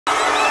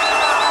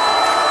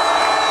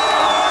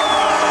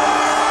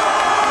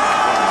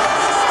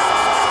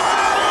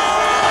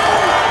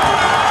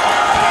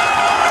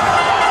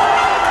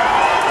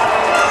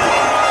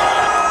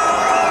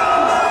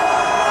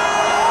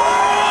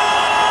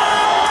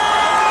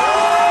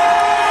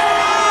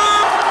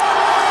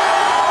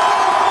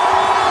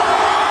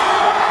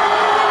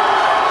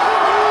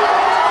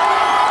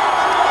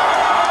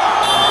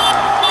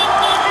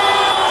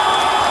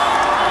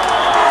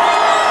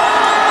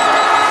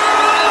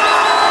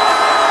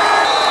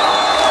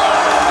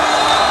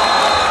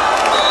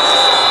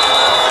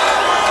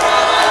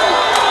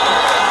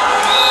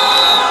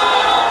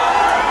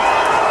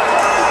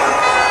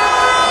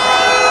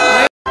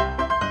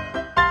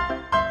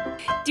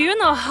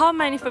how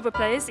many football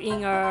players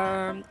in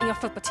your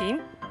football team?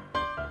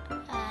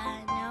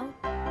 No.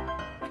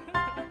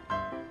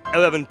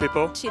 11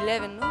 people.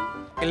 11,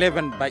 no?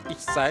 11 by each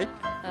side.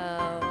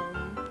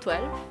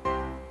 12.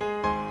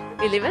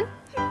 11?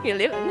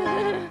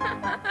 11.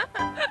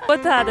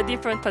 What are the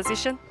different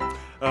positions?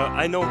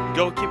 I know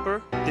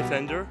goalkeeper,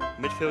 defender,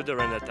 midfielder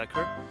and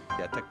attacker.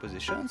 The attack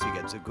positions, you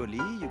get the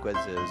goalie, you got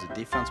the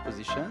defense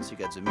positions, you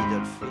get the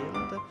middle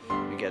field,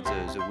 you get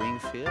the wing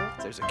field.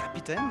 There's a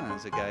captain,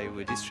 the guy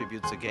who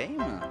distributes the game.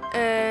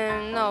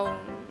 No,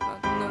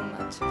 not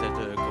much.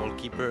 The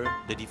goalkeeper,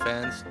 the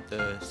defense,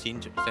 the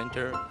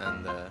center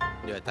and the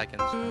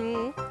attackants.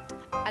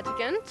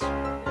 Attackant,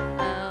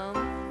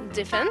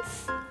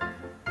 defense,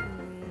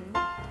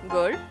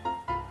 goal.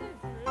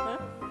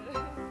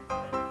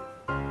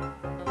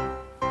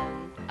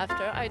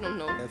 After, I don't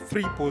know.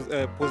 Three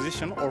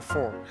position or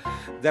four.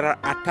 There are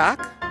attack,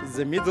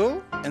 the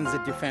middle, and the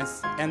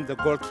defense, and the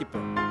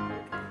goalkeeper.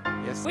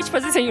 Yes. Which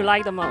position you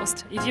like the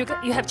most, if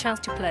you have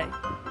chance to play?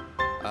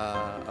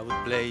 I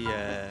would play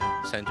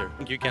center.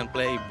 You can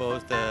play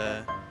both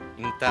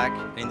in attack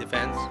and in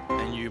defense,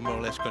 and you more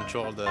or less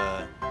control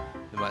the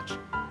match.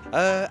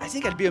 I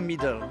think I'll be a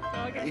middle.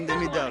 Okay. In the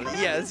middle.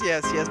 Yes,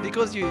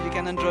 because you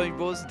can enjoy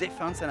both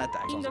defense and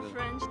attack. In the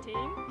French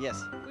team,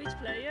 Yes. which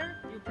player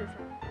you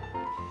prefer?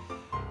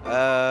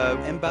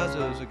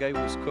 Mbappé, the guy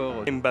who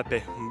scored.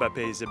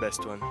 Mbappé is the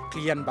best one.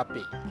 Kylian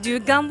Mbappé. Do you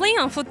gambling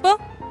on football?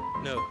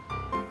 No.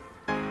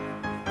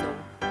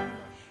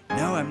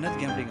 No, I'm not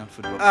gambling on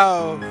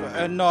football.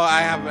 No,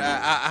 I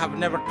have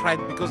never tried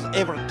because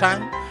every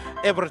time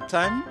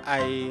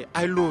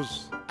I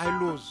lose.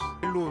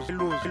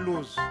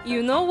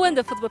 You know when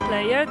the football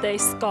player they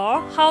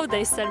score, how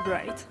they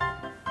celebrate?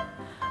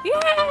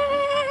 Yes!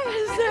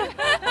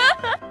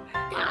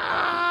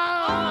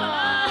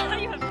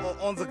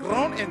 On the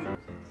ground and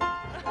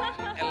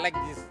like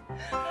this.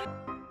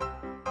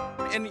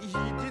 And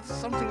he did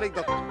something like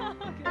that.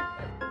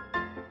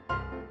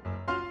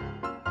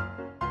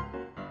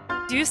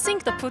 Do you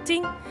think the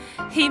Putin,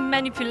 he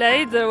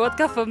manipulated the World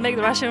Cup to make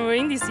the Russian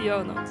win this year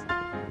or not?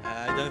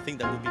 I don't think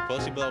that would be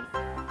possible.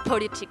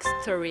 Politics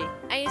story.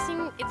 I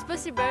think it's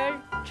possible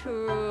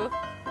to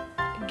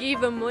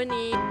give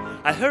money.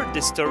 I heard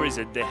the stories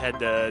that they had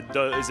that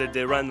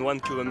they ran 1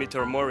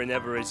 kilometer more in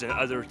average than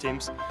other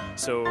teams,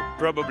 so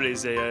probably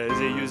they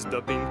used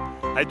doping.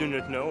 I do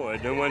not know. I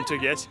don't want to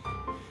guess,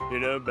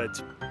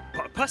 but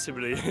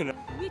possibly.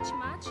 Which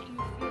match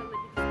you feel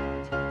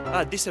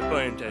a bit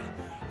Disappointed.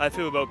 I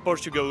feel about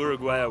Portugal,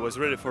 Uruguay. I was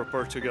ready for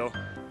Portugal.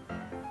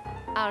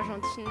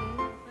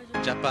 Argentine.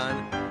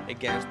 Japan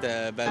against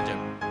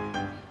Belgium.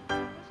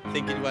 I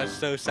think it was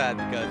so sad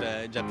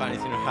because Japan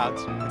is in a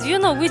house. Do you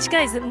know which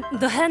guy is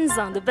the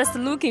handsome, the best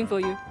looking for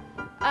you?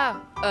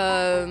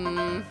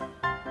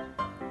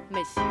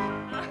 Messi.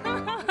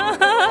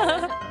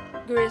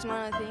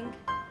 Griezmann, I think.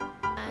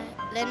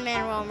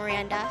 Lin-Manuel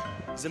Miranda.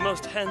 The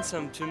most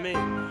handsome to me,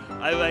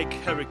 I like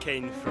Harry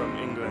Kane from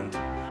England.